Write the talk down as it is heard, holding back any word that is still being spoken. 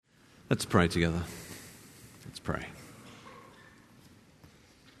Let's pray together. Let's pray.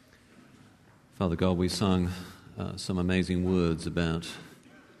 Father God, we sung some amazing words about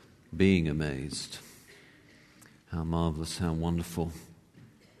being amazed. How marvelous, how wonderful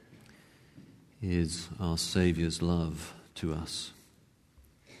is our Saviour's love to us.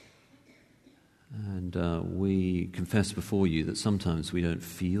 And we confess before you that sometimes we don't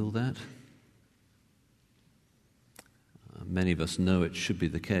feel that. Many of us know it should be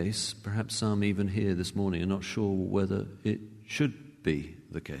the case. Perhaps some even here this morning are not sure whether it should be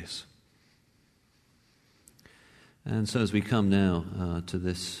the case. And so as we come now to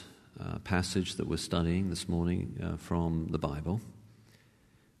this passage that we're studying this morning from the Bible,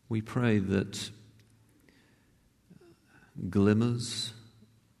 we pray that glimmers,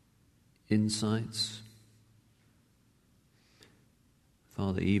 insights,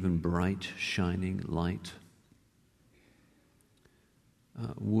 Father, even bright, shining light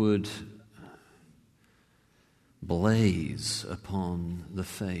would blaze upon the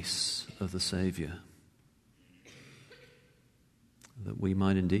face of the Savior, that we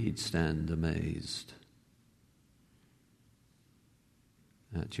might indeed stand amazed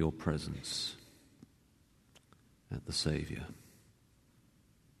at your presence, at the Savior.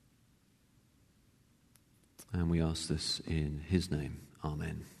 And we ask this in his name.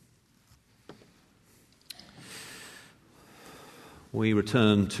 Amen. We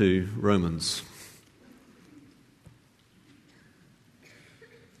return to Romans.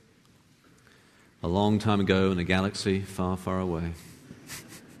 A long time ago in a galaxy far, far away.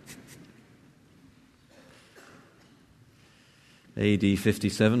 AD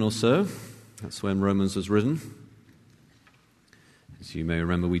 57 or so, that's when Romans was written. As you may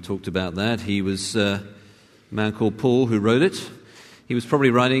remember, we talked about that. He was a man called Paul who wrote it. He was probably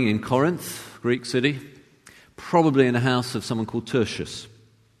writing in Corinth, Greek city, probably in a house of someone called Tertius.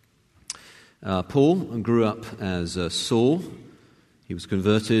 Paul grew up as Saul. He was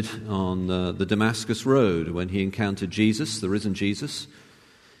converted on the Damascus Road when he encountered Jesus, the risen Jesus.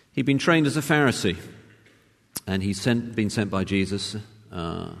 He'd been trained as a Pharisee, and he'd been sent by Jesus,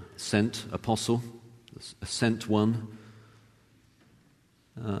 sent apostle, a sent one,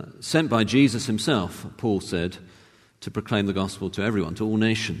 sent by Jesus himself, Paul said, to proclaim the gospel to everyone, to all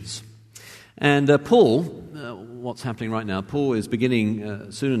nations. And Paul, what's happening right now, Paul is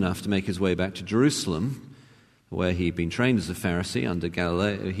beginning soon enough to make his way back to Jerusalem, where he'd been trained as a Pharisee under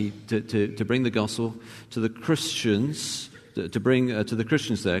Gamaliel, to bring the gospel to the Christians, to bring to the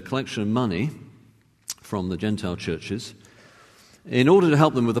Christians there a collection of money from the Gentile churches, in order to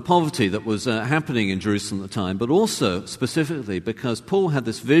help them with the poverty that was happening in Jerusalem at the time, but also specifically because Paul had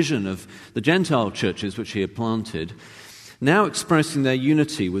this vision of the Gentile churches which he had planted, now expressing their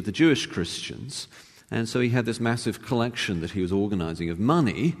unity with the Jewish Christians. And so he had this massive collection that he was organizing of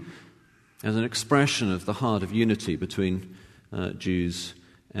money as an expression of the heart of unity between Jews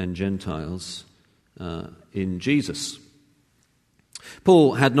and Gentiles in Jesus.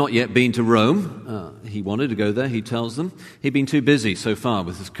 Paul had not yet been to Rome. He wanted to go there, he tells them. He'd been too busy so far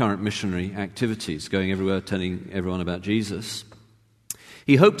with his current missionary activities, going everywhere, telling everyone about Jesus.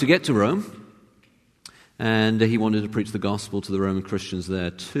 He hoped to get to Rome, and he wanted to preach the gospel to the Roman Christians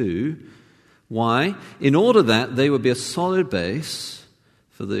there too. Why? In order that they would be a solid base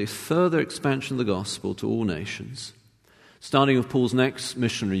for the further expansion of the gospel to all nations, starting with Paul's next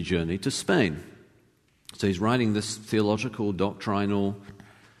missionary journey to Spain. So he's writing this theological, doctrinal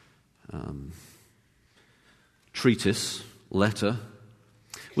treatise, letter,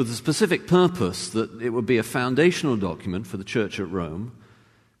 with the specific purpose that it would be a foundational document for the church at Rome,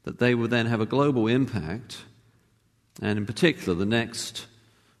 that they would then have a global impact, and in particular the next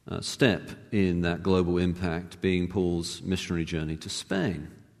step in that global impact being Paul's missionary journey to Spain.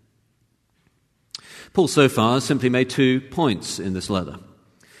 Paul so far has simply made 2 points in this letter.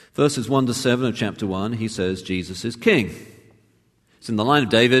 Verses 1 to 7 of chapter 1, he says Jesus is king. It's in the line of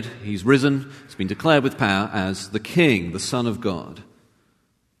David, he's risen, he's been declared with power as the king, the Son of God.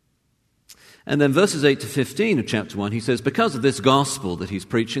 And then verses 8 to 15 of chapter 1, he says, because of this gospel that he's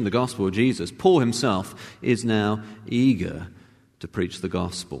preaching, the gospel of Jesus, Paul himself is now eager to preach the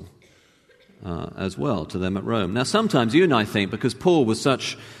gospel as well to them at Rome. Now, sometimes you and I think, because Paul was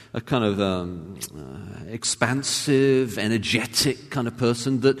such a kind of expansive, energetic kind of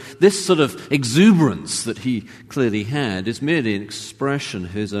person, that this sort of exuberance that he clearly had is merely an expression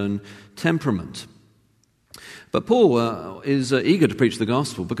of his own temperament. But Paul is eager to preach the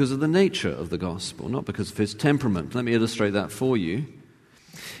gospel because of the nature of the gospel, not because of his temperament. Let me illustrate that for you.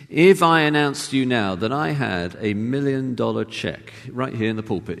 If I announced to you now that I had $1 million check right here in the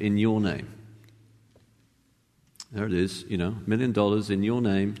pulpit in your name, there it is, $1 million in your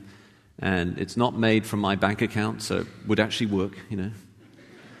name, And it's not made from my bank account, so it would actually work,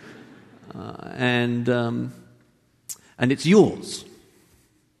 And it's yours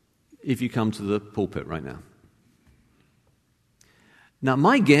if you come to the pulpit right now. Now,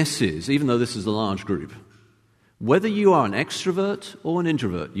 my guess is, even though this is a large group, whether you are an extrovert or an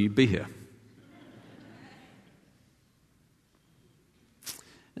introvert, you'd be here.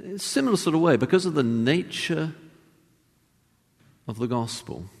 In a similar sort of way, because of the nature of the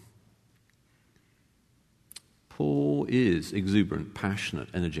gospel, Paul is exuberant, passionate,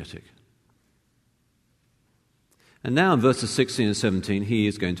 energetic. And now in verses 16 and 17, he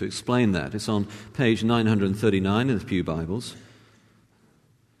is going to explain that. It's on page 939 in the Pew Bibles.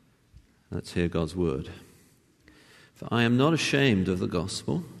 Let's hear God's word. For I am not ashamed of the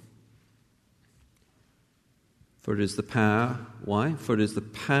gospel, for it is the power. Why? For it is the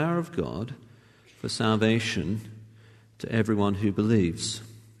power of God for salvation to everyone who believes,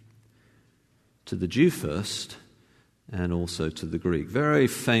 to the Jew first, and also to the Greek. Very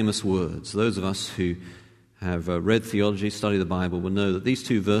famous words. Those of us who have read theology, studied the Bible, will know that these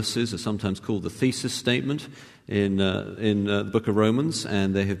two verses are sometimes called the thesis statement in the book of Romans,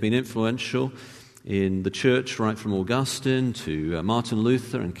 and they have been influential in the church right from Augustine to Martin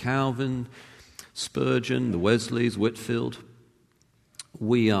Luther and Calvin, Spurgeon, the Wesleys, Whitefield.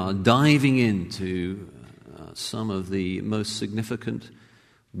 We are diving into some of the most significant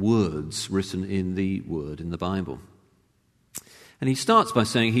words written in the Word in the Bible. And he starts by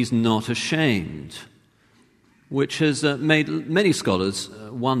saying he's not ashamed, which has made many scholars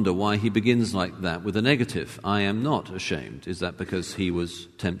wonder why he begins like that with a negative. I am not ashamed. Is that because he was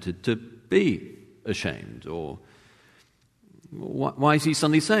tempted to be ashamed? Or why is he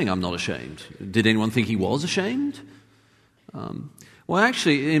suddenly saying, I'm not ashamed? Did anyone think he was ashamed? Well,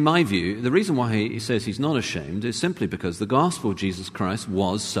 actually, in my view, the reason why he says he's not ashamed is simply because the gospel of Jesus Christ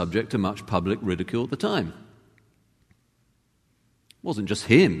was subject to much public ridicule at the time. It wasn't just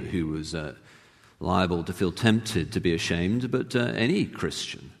him who was liable to feel tempted to be ashamed, but any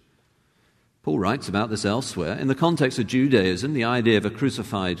Christian. Paul writes about this elsewhere. In the context of Judaism, the idea of a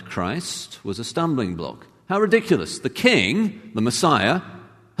crucified Christ was a stumbling block. How ridiculous. The king, the Messiah,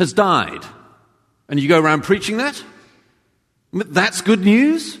 has died. And you go around preaching that? That's good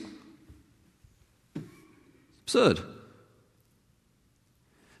news? Absurd.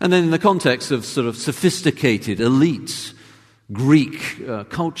 And then in the context of sort of sophisticated, elite Greek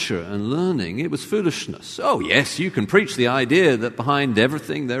culture and learning, it was foolishness. Oh, yes, you can preach the idea that behind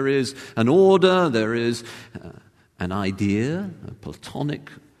everything there is an order, there is an idea, a Platonic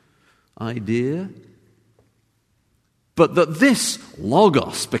idea. But that this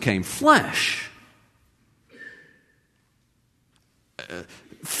Logos became flesh,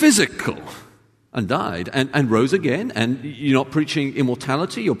 physical, and died, and rose again, and you're not preaching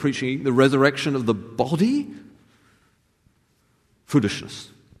immortality, you're preaching the resurrection of the body? Foolishness.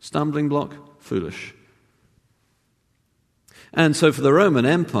 Stumbling block, foolish. And so for the Roman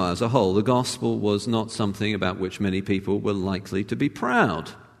Empire as a whole, the gospel was not something about which many people were likely to be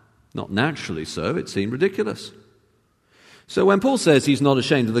proud. Not naturally so, it seemed ridiculous. So when Paul says he's not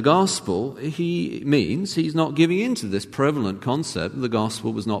ashamed of the gospel, he means he's not giving in to this prevalent concept that the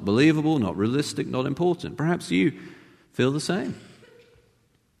gospel was not believable, not realistic, not important. Perhaps you feel the same.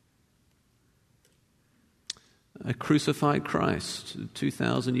 A crucified Christ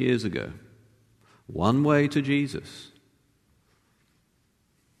 2,000 years ago. One way to Jesus.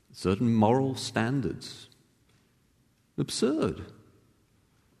 Certain moral standards. Absurd.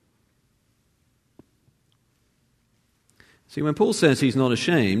 See, when Paul says he's not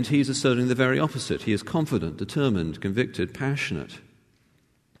ashamed, he's asserting the very opposite. He is confident, determined, convicted, passionate.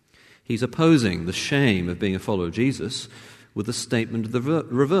 He's opposing the shame of being a follower of Jesus with the statement of the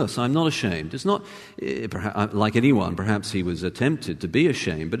reverse. I'm not ashamed. It's not, like anyone, perhaps he was tempted to be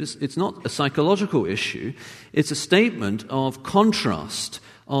ashamed, but it's not a psychological issue. It's a statement of contrast,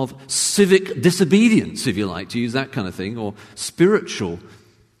 of civic disobedience, if you like, to use that kind of thing, or spiritual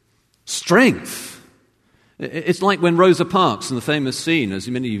strength. It's like when Rosa Parks, in the famous scene, as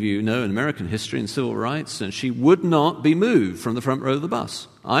many of you know in American history and civil rights, and she would not be moved from the front row of the bus.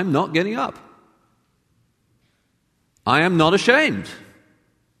 I'm not getting up. I am not ashamed.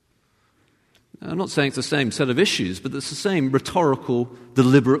 I'm not saying it's the same set of issues, but it's the same rhetorical,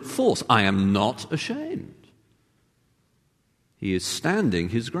 deliberate force. I am not ashamed. He is standing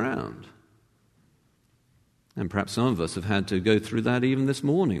his ground. And perhaps some of us have had to go through that even this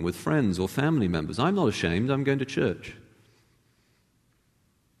morning with friends or family members. I'm not ashamed, I'm going to church.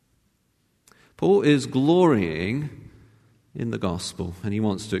 Paul is glorying in the gospel, and he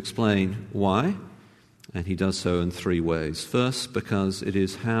wants to explain why. And he does so in three ways. First, because it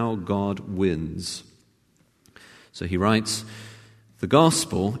is how God wins. So he writes, the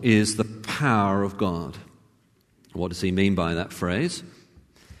gospel is the power of God. What does he mean by that phrase?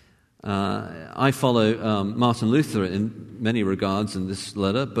 I follow Martin Luther in many regards in this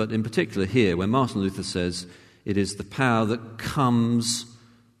letter, but in particular here, where Martin Luther says it is the power that comes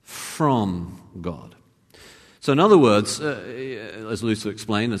from God. So in other words, as Luther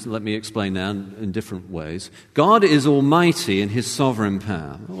explained, let me explain now in different ways, God is almighty in his sovereign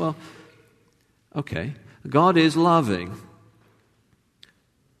power. Well, okay, God is loving.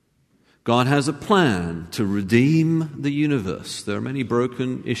 God has a plan to redeem the universe. There are many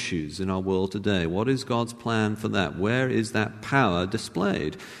broken issues in our world today. What is God's plan for that? Where is that power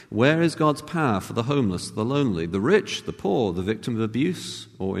displayed? Where is God's power for the homeless, the lonely, the rich, the poor, the victim of abuse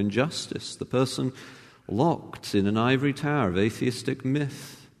or injustice, the person locked in an ivory tower of atheistic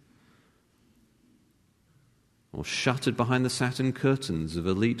myth, or shuttered behind the satin curtains of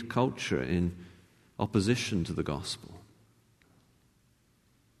elite culture in opposition to the gospel?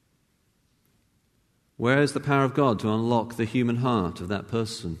 Where is the power of God to unlock the human heart of that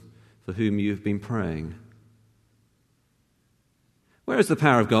person for whom you have been praying? Where is the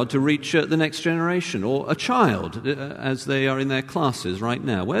power of God to reach the next generation or a child as they are in their classes right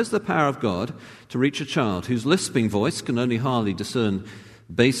now? Where's the power of God to reach a child whose lisping voice can only hardly discern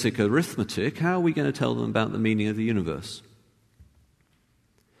basic arithmetic? How are we going to tell them about the meaning of the universe?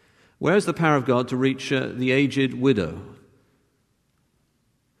 Where is the power of God to reach the aged widow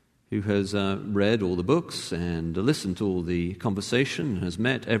who has read all the books and listened to all the conversation, has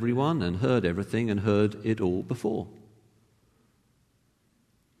met everyone and heard everything and heard it all before?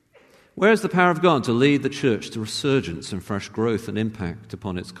 Where is the power of God to lead the church to resurgence and fresh growth and impact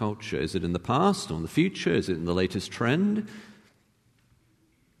upon its culture? Is it in the past or in the future? Is it in the latest trend?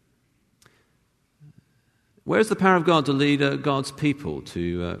 Where is the power of God to lead God's people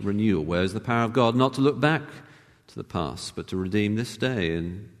to renewal? Where is the power of God not to look back to the past, but to redeem this day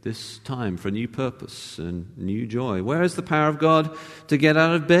and this time for new purpose and new joy? Where is the power of God to get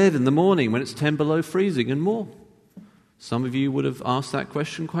out of bed in the morning when it's 10 below freezing and more? Some of you would have asked that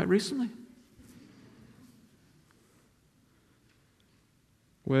question quite recently.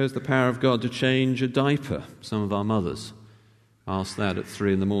 Where's the power of God to change a diaper? Some of our mothers ask that at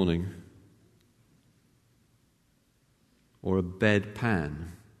 3 a.m. Or a bedpan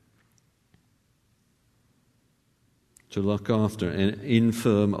to look after an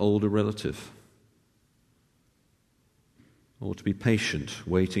infirm older relative. Or to be patient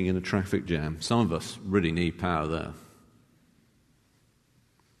waiting in a traffic jam. Some of us really need power there.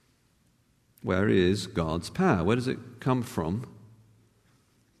 Where is God's power? Where does it come from?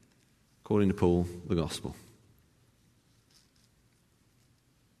 According to Paul, the gospel.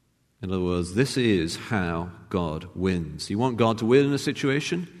 In other words, this is how God wins. You want God to win in a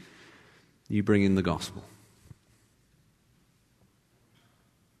situation? You bring in the gospel.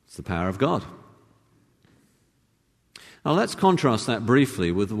 It's the power of God. Now let's contrast that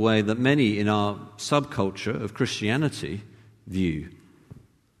briefly with the way that many in our subculture of Christianity view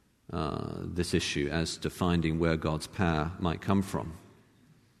this issue as to finding where God's power might come from.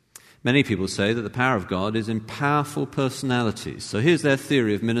 Many people say that the power of God is in powerful personalities. So here's their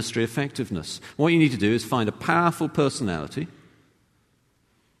theory of ministry effectiveness. What you need to do is find a powerful personality,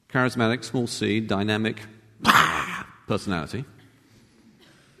 charismatic, small c, dynamic personality.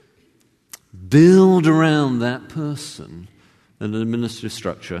 Build around that person an administrative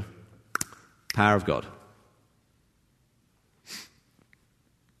structure, power of God.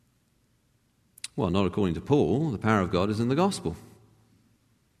 Well, not according to Paul. The power of God is in the gospel.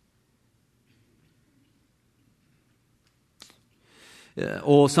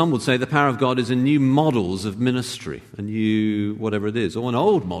 Or some would say the power of God is in new models of ministry, a new whatever it is, or an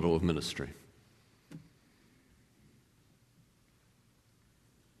old model of ministry.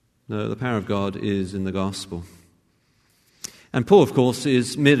 No, the power of God is in the gospel. And Paul, of course,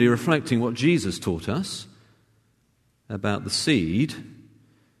 is merely reflecting what Jesus taught us about the seed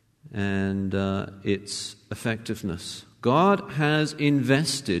and its effectiveness. God has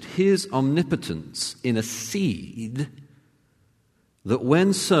invested his omnipotence in a seed that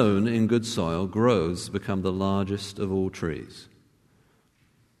when sown in good soil grows to become the largest of all trees.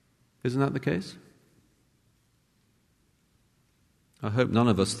 Isn't that the case? I hope none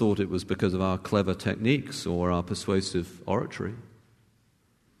of us thought it was because of our clever techniques or our persuasive oratory.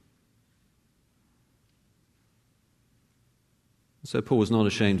 So Paul was not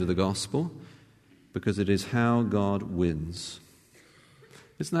ashamed of the gospel because it is how God wins.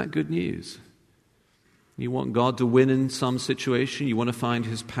 Isn't that good news? You want God to win in some situation, you want to find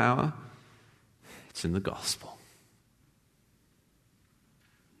his power. It's in the gospel.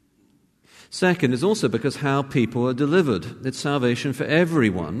 Second is also because how people are delivered. It's salvation for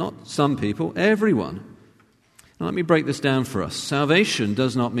everyone, not some people, everyone. Now, let me break this down for us. Salvation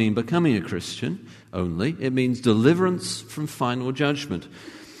does not mean becoming a Christian only. It means deliverance from final judgment.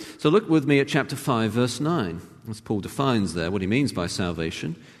 So look with me at chapter 5, verse 9. As Paul defines there what he means by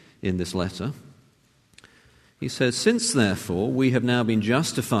salvation in this letter. He says, "Since therefore we have now been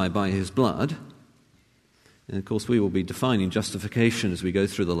justified by his blood," and of course we will be defining justification as we go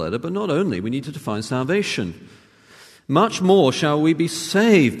through the letter, but not only, we need to define salvation. "Much more shall we be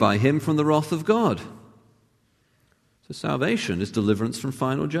saved by him from the wrath of God." So salvation is deliverance from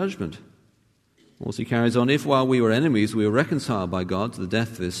final judgment. Also he carries on, "If while we were enemies we were reconciled by God to the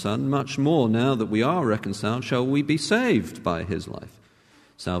death of his Son, much more now that we are reconciled shall we be saved by his life."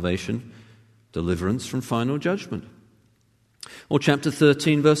 Salvation, deliverance from final judgment. Or chapter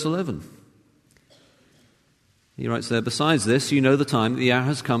 13, verse 11. He writes there, "Besides this, you know the time that the hour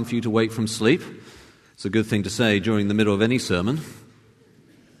has come for you to wake from sleep." It's a good thing to say during the middle of any sermon.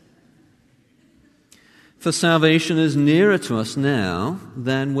 "For salvation is nearer to us now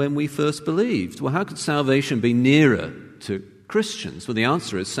than when we first believed." Well, how could salvation be nearer to Christians? Well, the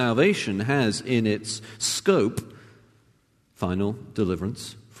answer is salvation has in its scope final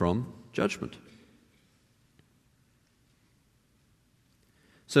deliverance from judgment.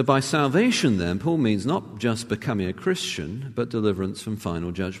 So by salvation then, Paul means not just becoming a Christian, but deliverance from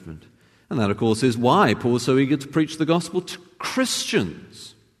final judgment. And that, of course, is why Paul is so eager to preach the gospel to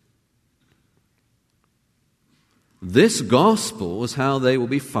Christians. This gospel is how they will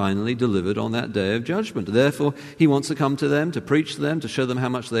be finally delivered on that day of judgment. Therefore, he wants to come to them, to preach to them, to show them how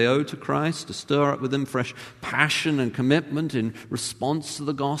much they owe to Christ, to stir up with them fresh passion and commitment in response to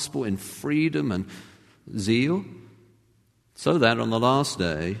the gospel, in freedom and zeal, so that on the last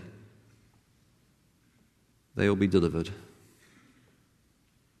day they will be delivered.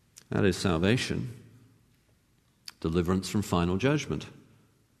 That is salvation, deliverance from final judgment.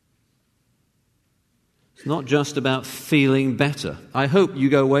 It's not just about feeling better. I hope you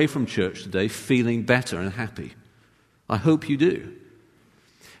go away from church today feeling better and happy. I hope you do.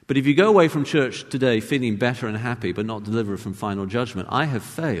 But if you go away from church today feeling better and happy but not delivered from final judgment, I have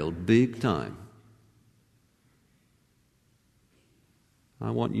failed big time. I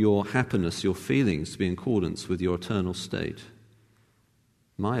want your happiness, your feelings to be in accordance with your eternal state,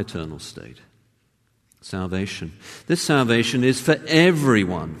 my eternal state. Salvation. This salvation is for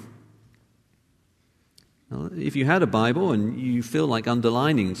everyone. Now, if you had a Bible and you feel like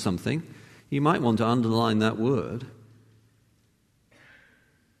underlining something, you might want to underline that word.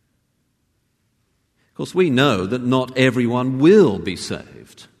 Of course, we know that not everyone will be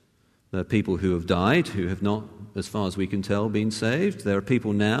saved. There are people who have died who have not, as far as we can tell, been saved. There are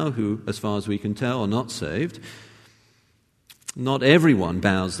people now who, as far as we can tell, are not saved. Not everyone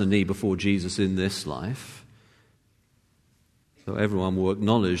bows the knee before Jesus in this life. Though everyone will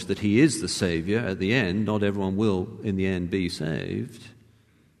acknowledge that he is the Savior at the end, not everyone will, in the end, be saved.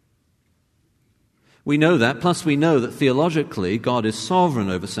 We know that, plus we know that theologically God is sovereign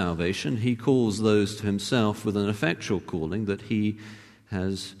over salvation. He calls those to himself with an effectual calling that he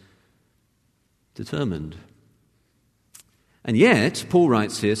has determined. And yet, Paul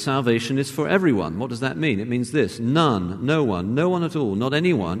writes here, salvation is for everyone. What does that mean? It means this: none, no one at all, not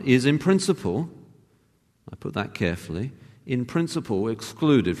anyone is in principle, I put that carefully, in principle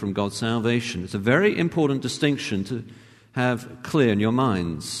excluded from God's salvation. It's a very important distinction to have clear in your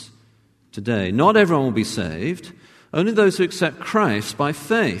minds today. Not everyone will be saved. Only those who accept Christ by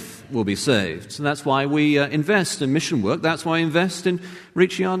faith will be saved. So that's why we invest in mission work. That's why we invest in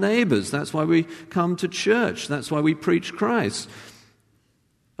reaching our neighbors. That's why we come to church. That's why we preach Christ.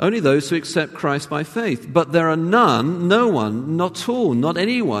 Only those who accept Christ by faith. But there are none, no one, not all, not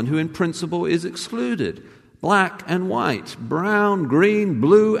anyone who in principle is excluded. Black and white, brown, green,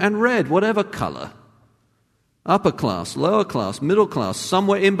 blue and red, whatever color. Upper class, lower class, middle class,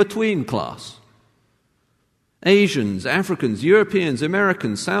 somewhere in between class. Asians, Africans, Europeans,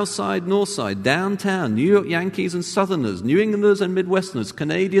 Americans, South Side, North Side, downtown, New York Yankees and Southerners, New Englanders and Midwesterners,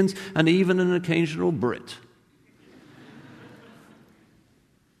 Canadians, and even an occasional Brit.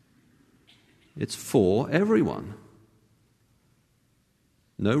 It's for everyone.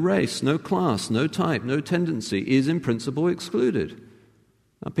 No race, no class, no type, no tendency is in principle excluded.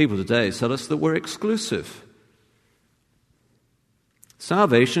 Now, people today tell us that we're exclusive.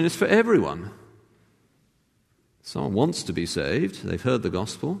 Salvation is for everyone. Someone wants to be saved, they've heard the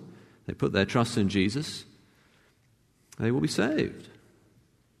gospel, they put their trust in Jesus, they will be saved.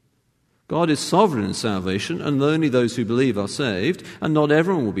 God is sovereign in salvation, and only those who believe are saved, and not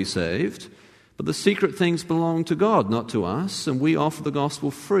everyone will be saved. But the secret things belong to God, not to us, and we offer the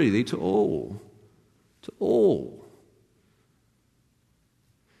gospel freely to all. To all.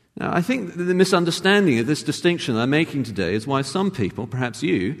 Now, I think the misunderstanding of this distinction I'm making today is why some people, perhaps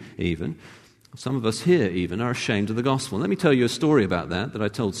you even, some of us here even, are ashamed of the gospel. Let me tell you a story about that I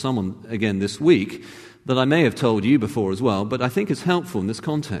told someone again this week, that I may have told you before as well, but I think it's helpful in this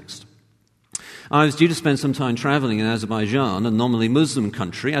context. I was due to spend some time traveling in Azerbaijan, a nominally Muslim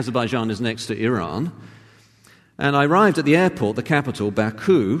country. Azerbaijan is next to Iran. And I arrived at the airport, the capital,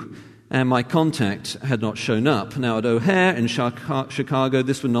 Baku, and my contact had not shown up. Now, at O'Hare in Chicago,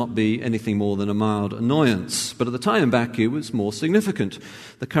 this would not be anything more than a mild annoyance. But at the time in Baku, it was more significant.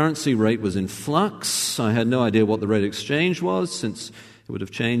 The currency rate was in flux. I had no idea what the rate of exchange was, since it would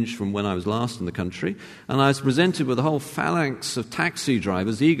have changed from when I was last in the country. And I was presented with a whole phalanx of taxi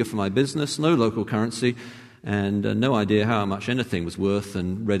drivers eager for my business, no local currency, and no idea how much anything was worth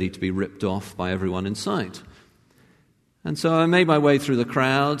and ready to be ripped off by everyone in sight. And so I made my way through the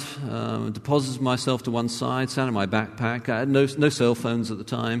crowd, deposited myself to one side, sat in my backpack. I had no cell phones at the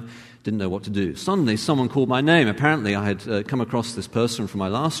time, didn't know what to do. Suddenly, someone called my name. Apparently, I had come across this person from my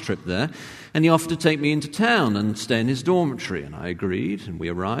last trip there, and he offered to take me into town and stay in his dormitory. And I agreed, and we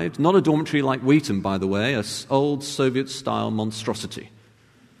arrived. Not a dormitory like Wheaton, by the way, an old Soviet-style monstrosity.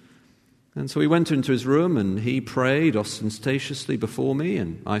 And so we went into his room, and he prayed ostentatiously before me,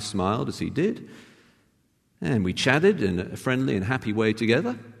 and I smiled as he did. And we chatted in a friendly and happy way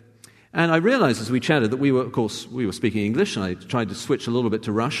together. And I realized as we chatted that we were speaking English, and I tried to switch a little bit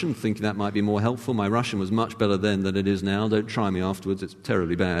to Russian, thinking that might be more helpful. My Russian was much better then than it is now. Don't try me afterwards, it's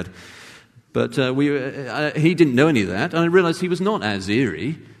terribly bad. But he didn't know any of that, and I realized he was not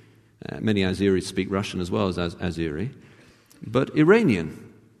Azeri. Many Azeris speak Russian as well as Azeri, but Iranian.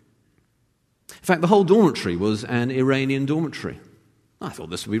 In fact, the whole dormitory was an Iranian dormitory. I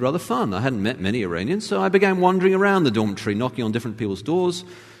thought this would be rather fun. I hadn't met many Iranians, so I began wandering around the dormitory, knocking on different people's doors.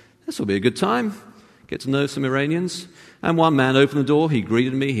 This will be a good time. Get to know some Iranians. And one man opened the door. He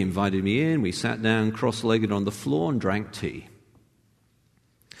greeted me. He invited me in. We sat down cross-legged on the floor and drank tea.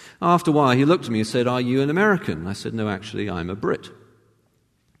 After a while, he looked at me and said, "Are you an American?" I said, "No, actually, I'm a Brit."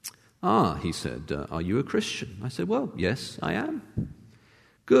 "Ah," he said, "are you a Christian?" I said, "Well, yes, I am."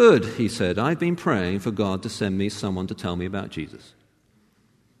 "Good," he said, "I've been praying for God to send me someone to tell me about Jesus."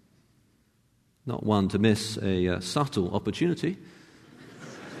 Not one to miss a subtle opportunity.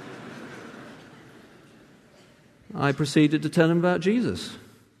 I proceeded to tell him about Jesus.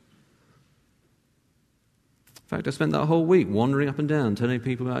 In fact, I spent that whole week wandering up and down telling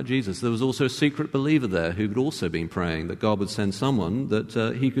people about Jesus. There was also a secret believer there who had also been praying that God would send someone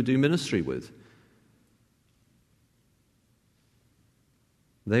that he could do ministry with.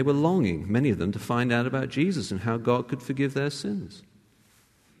 They were longing, many of them, to find out about Jesus and how God could forgive their sins.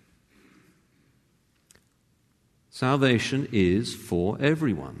 Salvation is for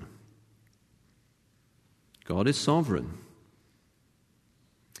everyone. God is sovereign.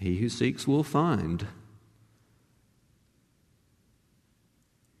 He who seeks will find.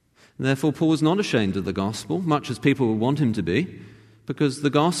 And therefore, Paul is not ashamed of the gospel, much as people would want him to be, because the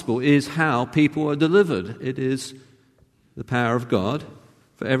gospel is how people are delivered. It is the power of God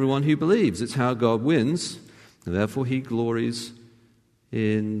for everyone who believes. It's how God wins, and therefore he glories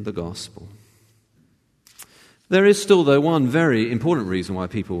in the gospel. There is still, though, one very important reason why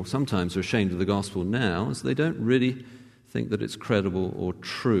people sometimes are ashamed of the gospel now, is they don't really think that it's credible or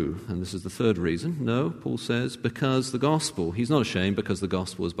true. And this is the third reason. No, Paul says, because the gospel, he's not ashamed because the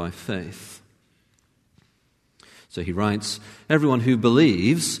gospel is by faith. So he writes, everyone who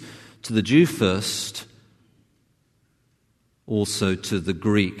believes, to the Jew first, also to the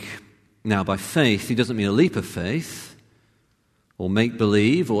Greek. Now, by faith, he doesn't mean a leap of faith, or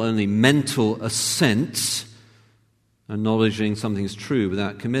make-believe, or only mental assent, acknowledging something's true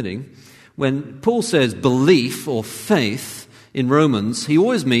without committing. When Paul says belief or faith in Romans, he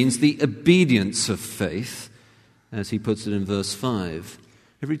always means the obedience of faith, as he puts it in verse 5.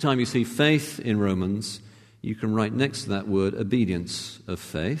 Every time you see faith in Romans, you can write next to that word obedience of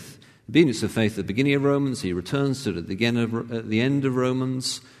faith. Obedience of faith at the beginning of Romans, he returns to it at the end of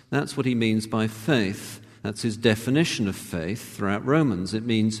Romans. That's what he means by faith. That's his definition of faith throughout Romans. It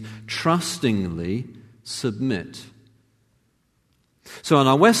means trustingly submit. So in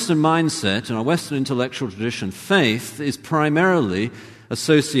our Western mindset, in our Western intellectual tradition, faith is primarily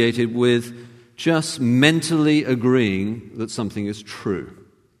associated with just mentally agreeing that something is true.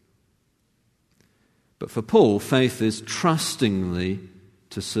 But for Paul, faith is trustingly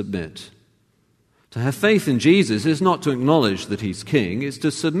to submit. To have faith in Jesus is not to acknowledge that he's king, it's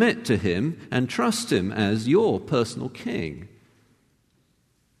to submit to him and trust him as your personal king.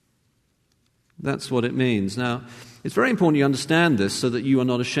 That's what it means. Now, it's very important you understand this so that you are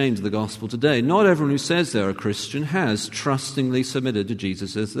not ashamed of the gospel today. Not everyone who says they're a Christian has trustingly submitted to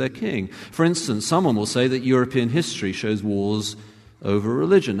Jesus as their king. For instance, someone will say that European history shows wars over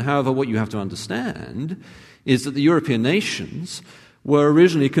religion. However, what you have to understand is that the European nations were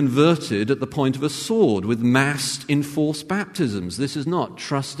originally converted at the point of a sword with massed enforced baptisms. This is not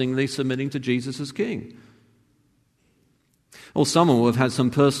trustingly submitting to Jesus as king. Or someone will have had some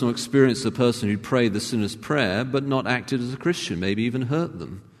personal experience of the person who prayed the sinner's prayer but not acted as a Christian, maybe even hurt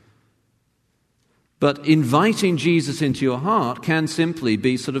them. But inviting Jesus into your heart can simply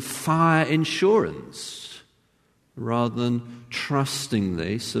be sort of fire insurance rather than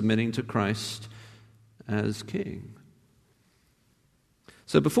trustingly submitting to Christ as king.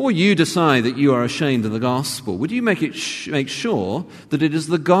 So before you decide that you are ashamed of the gospel, would you make sure that it is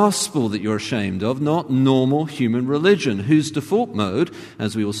the gospel that you're ashamed of, not normal human religion, whose default mode,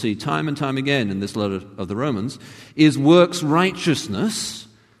 as we will see time and time again in this letter of the Romans, is works righteousness,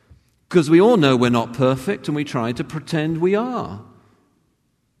 because we all know we're not perfect and we try to pretend we are.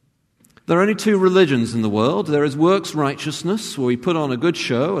 There are only two religions in the world. There is works righteousness, where we put on a good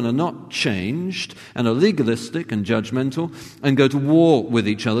show and are not changed, and are legalistic and judgmental, and go to war with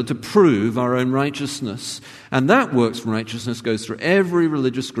each other to prove our own righteousness. And that works righteousness goes through every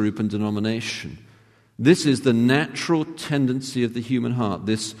religious group and denomination. This is the natural tendency of the human heart,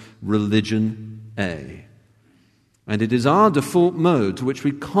 this religion A. And it is our default mode to which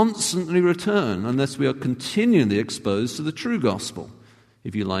we constantly return unless we are continually exposed to the true gospel.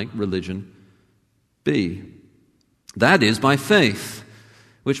 If you like, religion B. That is by faith,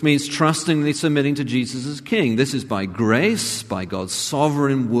 which means trustingly submitting to Jesus as king. This is by grace, by God's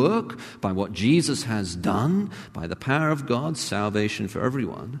sovereign work, by what Jesus has done, by the power of God's salvation for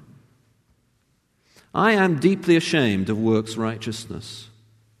everyone. I am deeply ashamed of works righteousness.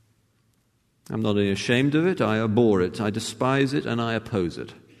 I'm not only ashamed of it, I abhor it, I despise it, and I oppose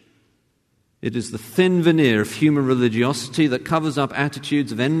it. It is the thin veneer of human religiosity that covers up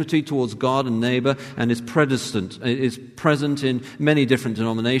attitudes of enmity towards God and neighbor and is present in many different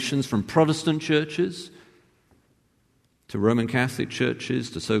denominations, from Protestant churches to Roman Catholic churches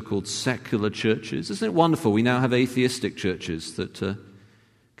to so-called secular churches. Isn't it wonderful? We now have atheistic churches that can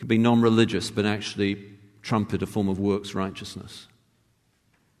be non-religious but actually trumpet a form of works righteousness.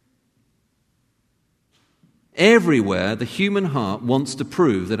 Everywhere, the human heart wants to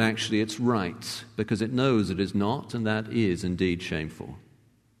prove that actually it's right because it knows it is not, and that is indeed shameful.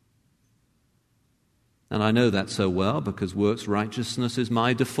 And I know that so well because works righteousness is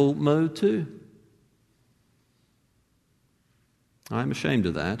my default mode too. I'm ashamed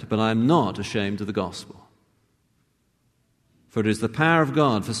of that, but I'm not ashamed of the gospel. For it is the power of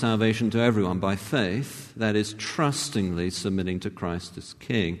God for salvation to everyone by faith, that is, trustingly submitting to Christ as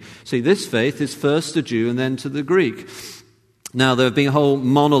King. See, this faith is first to Jew and then to the Greek. Now, there have been whole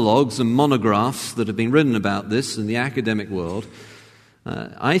monologues and monographs that have been written about this in the academic world.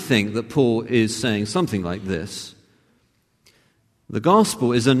 I think that Paul is saying something like this. The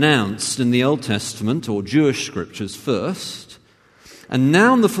gospel is announced in the Old Testament or Jewish scriptures first, and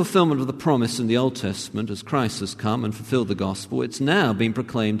now in the fulfillment of the promise in the Old Testament, as Christ has come and fulfilled the gospel, it's now being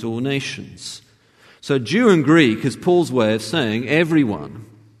proclaimed to all nations. So Jew and Greek is Paul's way of saying everyone.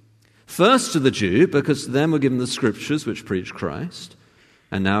 First to the Jew, because to them were given the scriptures which preach Christ,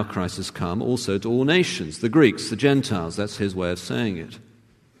 and now Christ has come also to all nations, the Greeks, the Gentiles, that's his way of saying it.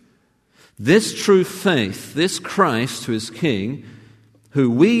 This true faith, this Christ who is King, who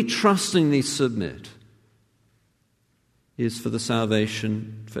we trustingly submit, is for the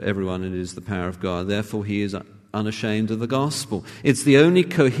salvation for everyone, and it is the power of God. Therefore, he is unashamed of the gospel. It's the only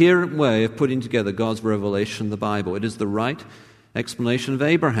coherent way of putting together God's revelation in the Bible. It is the right explanation of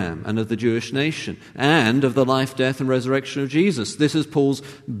Abraham and of the Jewish nation and of the life, death, and resurrection of Jesus. This is Paul's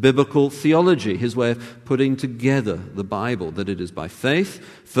biblical theology, his way of putting together the Bible, that it is by faith,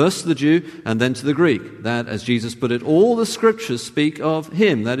 first to the Jew and then to the Greek. That, as Jesus put it, all the scriptures speak of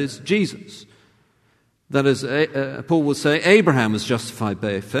him, that is Jesus. That is, Paul will say, Abraham was justified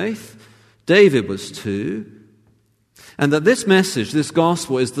by faith, David was too, and that this message, this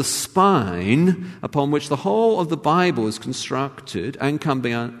gospel, is the spine upon which the whole of the Bible is constructed and can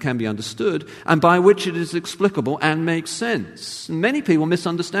be understood, and by which it is explicable and makes sense. And many people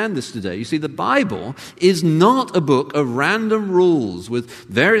misunderstand this today. You see, the Bible is not a book of random rules with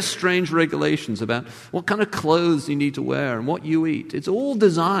various strange regulations about what kind of clothes you need to wear and what you eat. It's all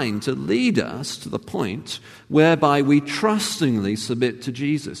designed to lead us to the point whereby we trustingly submit to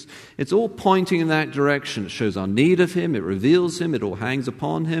Jesus. It's all pointing in that direction. It shows our need of him, it reveals him, it all hangs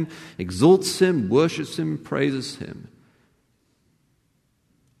upon him, exalts him, worships him, praises him.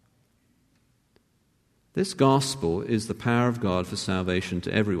 This gospel is the power of God for salvation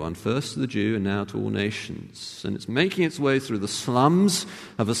to everyone, first to the Jew and now to all nations. And it's making its way through the slums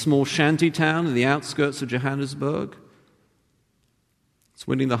of a small shanty town in the outskirts of Johannesburg. It's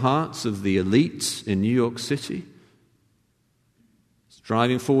winning the hearts of the elite in New York City. It's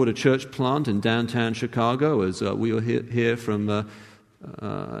driving forward a church plant in downtown Chicago, as we will hear from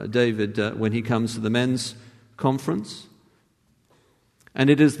David when he comes to the men's conference. And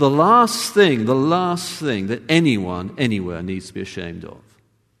it is the last thing that anyone, anywhere needs to be ashamed of.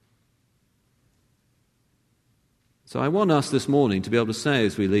 So I want us this morning to be able to say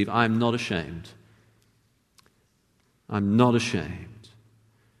as we leave, I'm not ashamed. I'm not ashamed.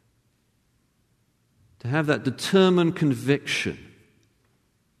 To have that determined conviction.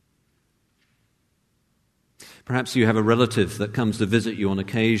 Perhaps you have a relative that comes to visit you on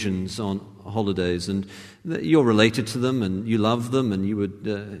occasions, on holidays, and you're related to them and you love them and you would,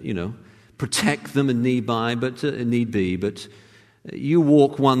 protect them in need be, but you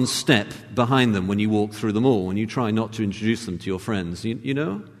walk one step behind them when you walk through the mall and you try not to introduce them to your friends. You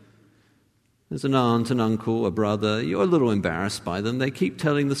know? There's an aunt, an uncle, a brother. You're a little embarrassed by them. They keep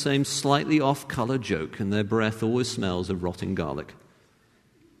telling the same slightly off-color joke and their breath always smells of rotting garlic.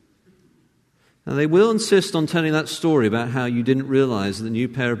 And they will insist on telling that story about how you didn't realize that the new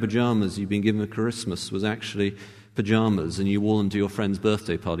pair of pajamas you've been given for Christmas was actually pajamas and you wore them to your friend's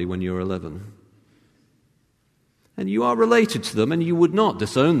birthday party when you were 11. And you are related to them and you would not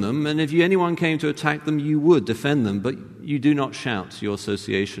disown them, and if anyone came to attack them, you would defend them, but you do not shout your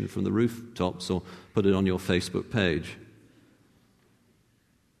association from the rooftops or put it on your Facebook page.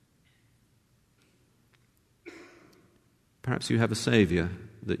 Perhaps you have a Savior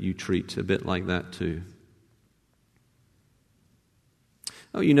that you treat a bit like that too.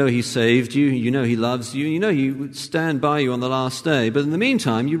 Oh, you know He saved you, you know He loves you, you know He would stand by you on the last day, but in the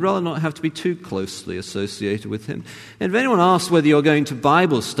meantime, you'd rather not have to be too closely associated with Him. And if anyone asks whether you're going to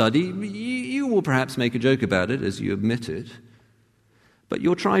Bible study, you will perhaps make a joke about it as you admit it, but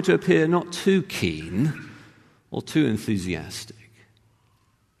you'll try to appear not too keen or too enthusiastic.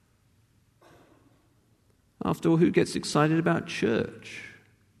 After all, who gets excited about church?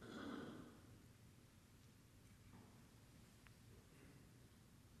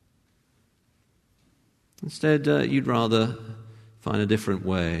 Instead, you'd rather find a different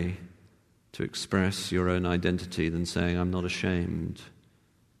way to express your own identity than saying, I'm not ashamed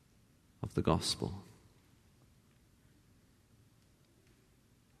of the gospel.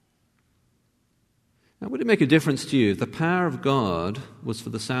 Now, would it make a difference to you if the power of God was for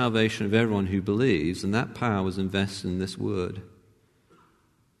the salvation of everyone who believes, and that power was invested in this word?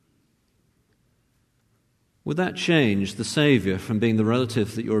 Would that change the Savior from being the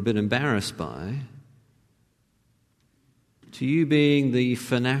relative that you're a bit embarrassed by to you being the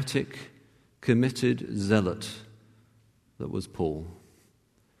fanatic, committed zealot that was Paul?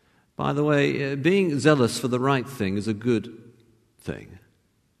 By the way, being zealous for the right thing is a good thing.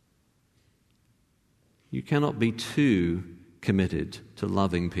 You cannot be too committed to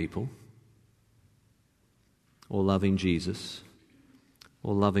loving people, or loving Jesus,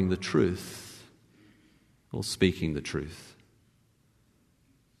 or loving the truth, or speaking the truth.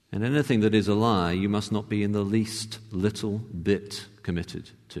 And anything that is a lie, you must not be in the least little bit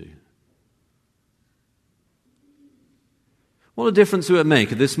committed to. What a difference it would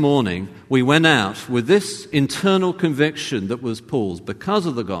make if this morning we went out with this internal conviction that was Paul's because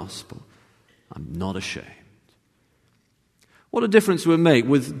of the gospel. I'm not ashamed. What a difference it would make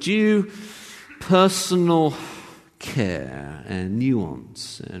with due personal care and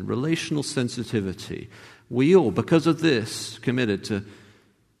nuance and relational sensitivity. We all, because of this, committed to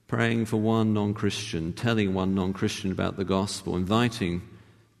praying for one non-Christian, telling one non-Christian about the gospel, inviting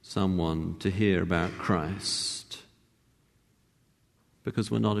someone to hear about Christ,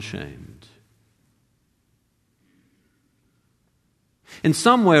 because we're not ashamed. In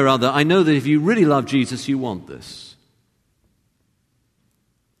some way or other, I know that if you really love Jesus, you want this.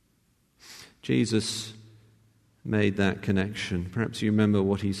 Jesus made that connection. Perhaps you remember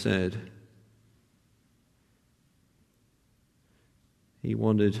what He said. He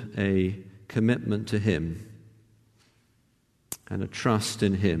wanted a commitment to Him and a trust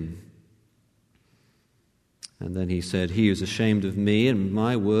in Him. And then He said, He is ashamed of me and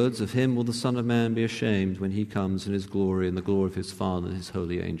my words, of Him will the Son of Man be ashamed when He comes in His glory and the glory of His Father and His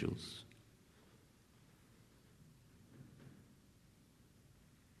holy angels.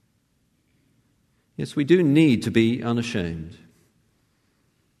 Yes, we do need to be unashamed.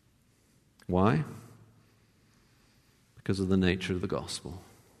 Why? Because of the nature of the gospel.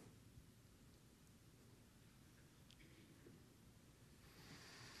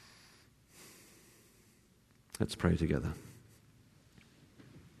 Let's pray together.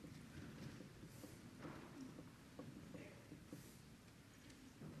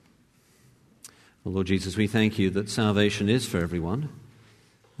 Lord Jesus, we thank you that salvation is for everyone,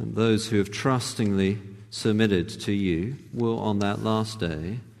 and those who have trustingly submitted to you will on that last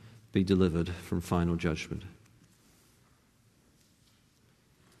day be delivered from final judgment.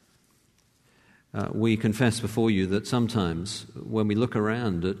 We confess before you that sometimes when we look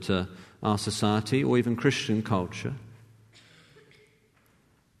around at our society or even Christian culture,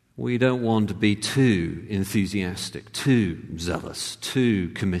 we don't want to be too enthusiastic, too zealous, too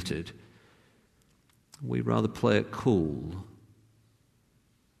committed. We'd rather play it cool.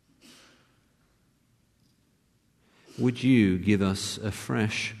 Would you give us a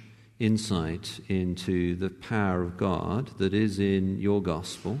fresh insight into the power of God that is in your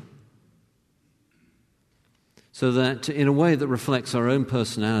gospel, so that in a way that reflects our own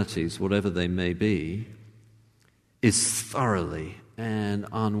personalities, whatever they may be, is thoroughly and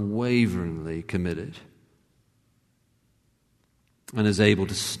unwaveringly committed and is able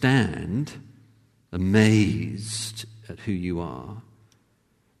to stand amazed at who you are,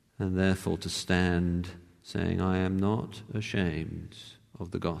 and therefore to stand saying, I am not ashamed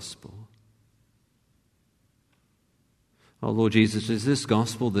of the gospel. Oh Lord Jesus, is this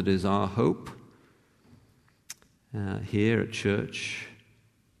gospel that is our hope here at church,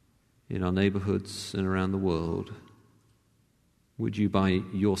 in our neighborhoods and around the world. Would you, by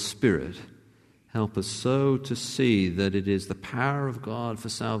your Spirit, help us so to see that it is the power of God for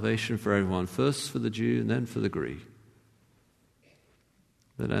salvation for everyone, first for the Jew and then for the Greek.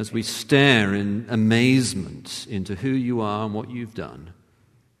 That as we stare in amazement into who you are and what you've done,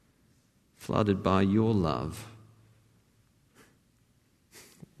 flooded by your love,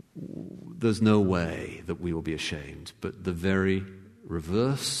 there's no way that we will be ashamed, but the very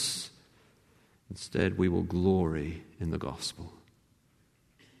reverse. Instead, we will glory in the gospel.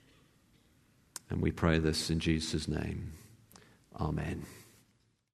 And we pray this in Jesus' name. Amen.